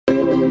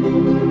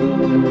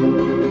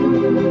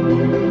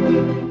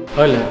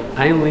Hola,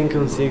 I'm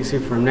Lincoln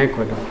Sixi from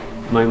Ecuador.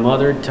 My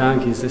mother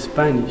tongue is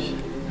Spanish.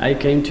 I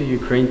came to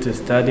Ukraine to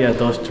study at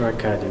Ostroh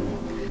Academy.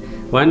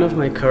 One of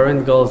my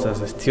current goals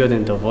as a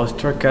student of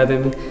Ostroh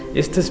Academy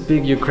is to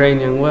speak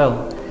Ukrainian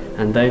well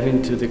and dive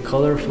into the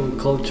colorful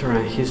culture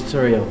and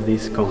history of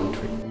this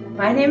country.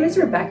 My name is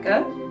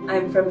Rebecca.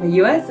 I'm from the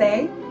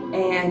USA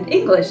and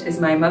English is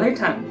my mother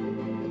tongue.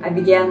 I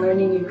began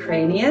learning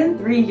Ukrainian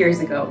 3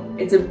 years ago.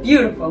 It's a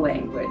beautiful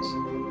language.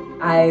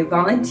 I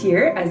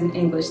volunteer as an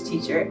English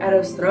teacher at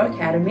Ostroh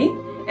Academy,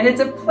 and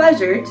it's a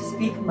pleasure to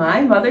speak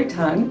my mother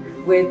tongue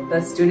with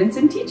the students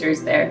and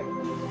teachers there.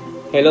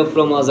 Hello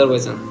from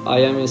Azerbaijan. I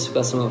am Yusuf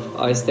Kasimov.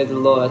 I study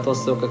law at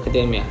Ostroh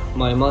Academy.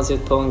 My mother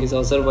tongue is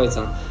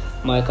Azerbaijan.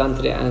 My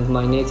country and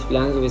my native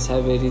language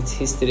have a rich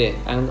history,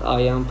 and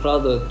I am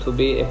proud to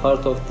be a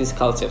part of this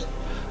culture.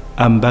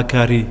 I'm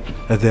Bakari.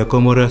 The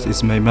Comoros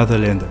is my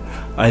motherland.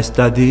 I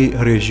study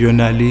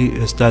regionally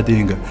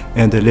studying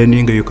and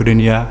learning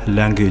Ukrainian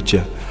language.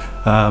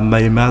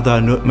 My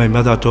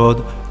mother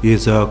tongue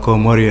is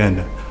Comorian,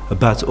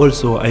 but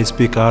also I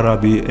speak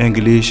Arabic,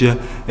 English,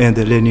 and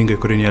learning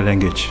Ukrainian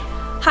language.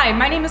 Hi,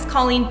 my name is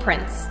Colleen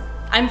Prince.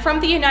 I'm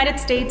from the United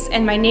States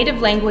and my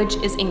native language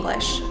is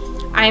English.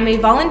 I am a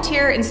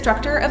volunteer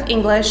instructor of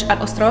English at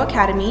Ostroh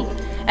Academy,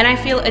 and I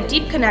feel a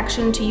deep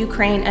connection to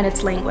Ukraine and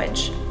its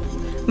language.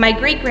 My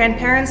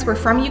great-grandparents were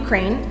from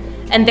Ukraine,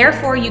 and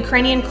therefore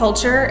Ukrainian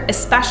culture,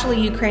 especially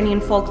Ukrainian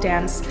folk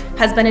dance,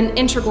 has been an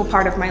integral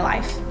part of my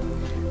life.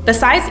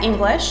 Besides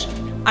English,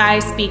 I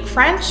speak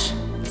French,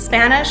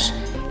 Spanish,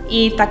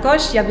 і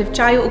також я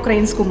вивчаю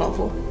українську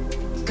мову.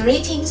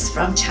 Greetings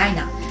from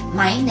China.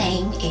 My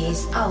name is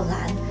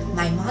Aolan.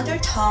 My mother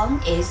tongue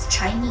is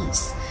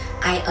Chinese.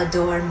 I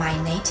adore my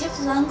native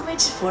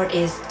language for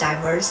its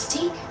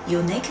diversity,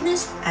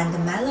 uniqueness, and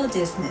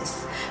melodiousness.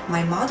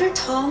 My mother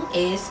tongue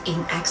is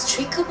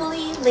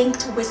inextricably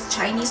linked with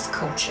Chinese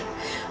culture,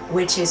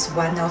 which is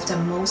one of the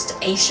most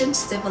ancient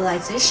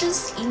civilizations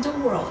in the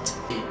world.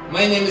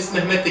 My name is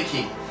Mehmet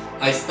Aki.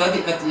 I study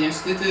at the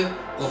Institute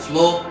of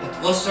Law at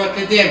Ostroh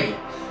Academy.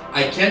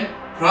 I can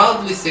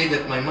proudly say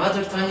that my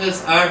mother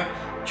tongues are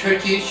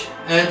Turkish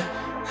and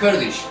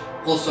Kurdish.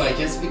 Also, I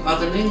can speak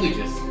other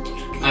languages.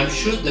 I'm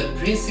sure the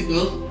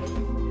principle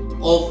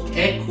of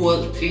equal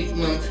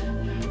treatment,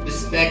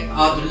 respect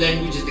other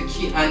languages, the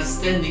key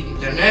understanding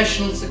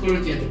international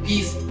security and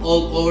peace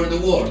all over the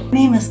world. My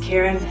name is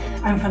Karen.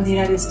 I'm from the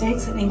United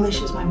States and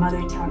English is my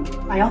mother tongue.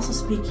 I also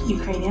speak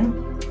Ukrainian,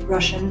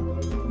 Russian,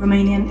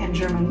 Romanian, and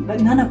German, but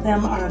none of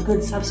them are a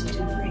good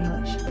substitute for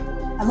English.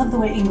 I love the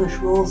way English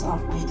rolls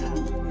off my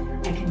tongue.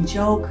 I can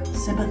joke,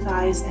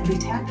 sympathize, and be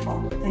tactful,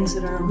 things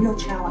that are a real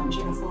challenge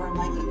in a foreign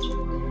language.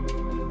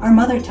 Our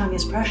mother tongue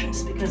is precious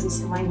because it's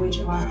the language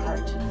of our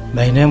heart.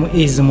 My name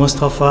is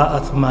Mustafa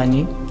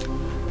Athmani.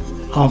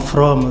 I'm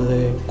from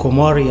the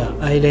Comoria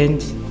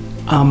Island.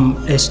 I'm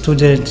a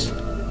student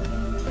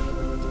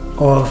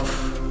of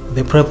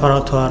the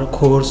preparatory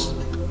course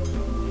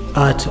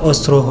at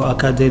Ostroh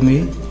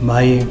Academy.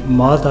 My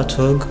mother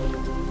tongue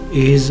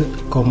is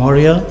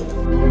Comoria.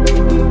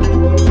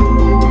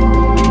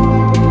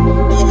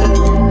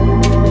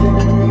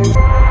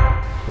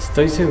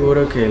 Estoy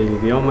seguro que el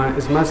idioma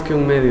es más que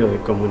un medio de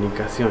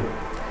comunicación.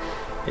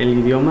 El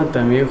idioma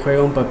también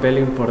juega un papel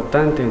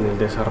importante en el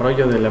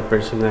desarrollo de la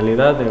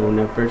personalidad de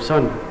una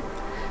persona.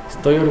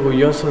 Estoy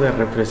orgulloso de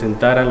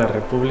representar a la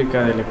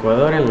República del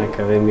Ecuador en la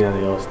Academia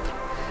de Ostroh.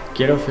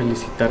 Quiero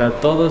felicitar a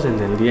todos en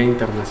el Día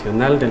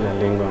Internacional de la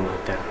Lengua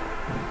Materna.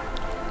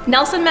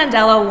 Nelson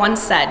Mandela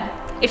once said,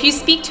 "If you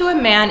speak to a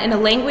man in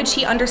a language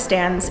he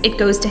understands, it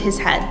goes to his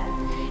head.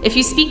 If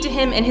you speak to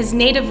him in his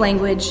native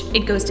language,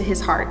 it goes to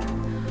his heart."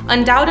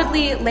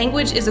 Undoubtedly,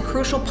 language is a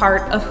crucial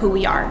part of who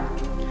we are.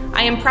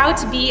 I am proud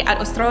to be at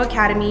Ostroh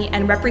Academy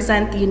and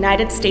represent the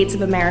United States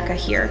of America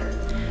here.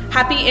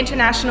 Happy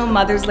International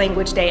Mother's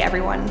Language Day,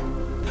 everyone.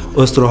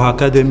 أسطرح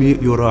أكاديمي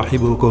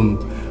يرحبكم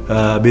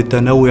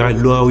بالتنوع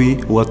اللغوي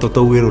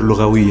والتطور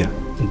اللغوية.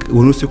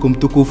 ونسكم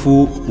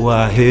تكفوا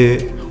وهي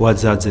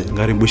wazazi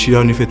ngarimbushira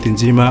unifeti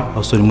nzima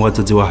ausoni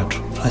mwazazi watu.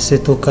 À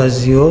cette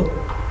occasion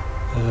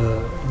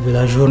de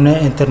la journée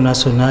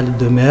internationale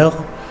de mère,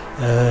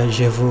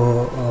 je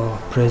vous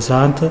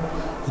présente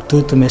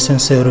toutes mes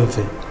sincères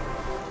vœux.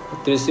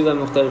 Dürüstlük ve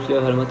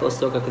muhtarifliğe hürmet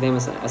Ostroh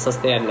Akademisi'nin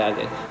esas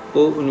değerlerdir.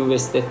 Bu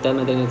üniversitede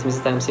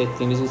medeniyetimizi temsil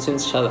ettiğimiz için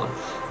şadam.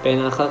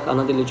 Beynelxalq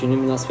ana dili günü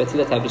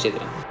münasibətilə təbrik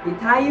edirəm.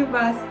 Вітаю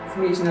вас з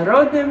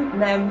Міжнародним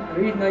днем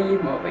рідної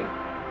мови.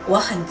 我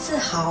很自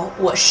豪，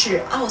我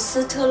是奥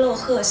斯特洛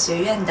赫学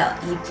院的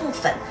一部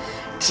分。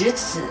值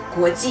此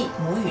国际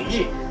母语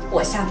日，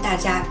我向大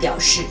家表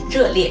示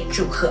热烈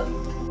祝贺。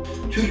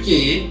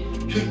 Türkiye'yi,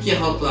 Türkiye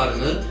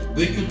halklarını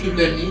ve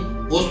kültürlerini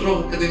Ostroh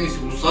Akademisi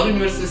Ulusal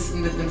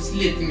Üniversitesi'nde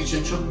temsil ettiğim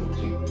için çok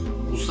mutluyum.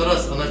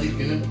 Uluslararası Ana Dil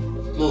Günü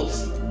kutlu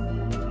olsun.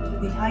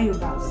 Вітаю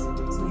вас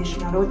з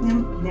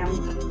Міжнародним днем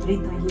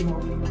рідної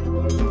мови.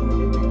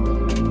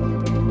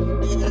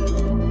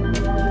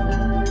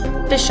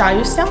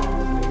 Пишаюся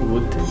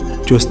бути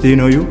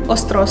частиною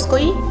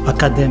Острозької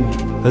академії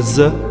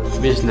з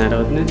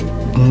Міжнародним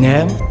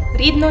днем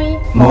рідної,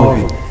 мови.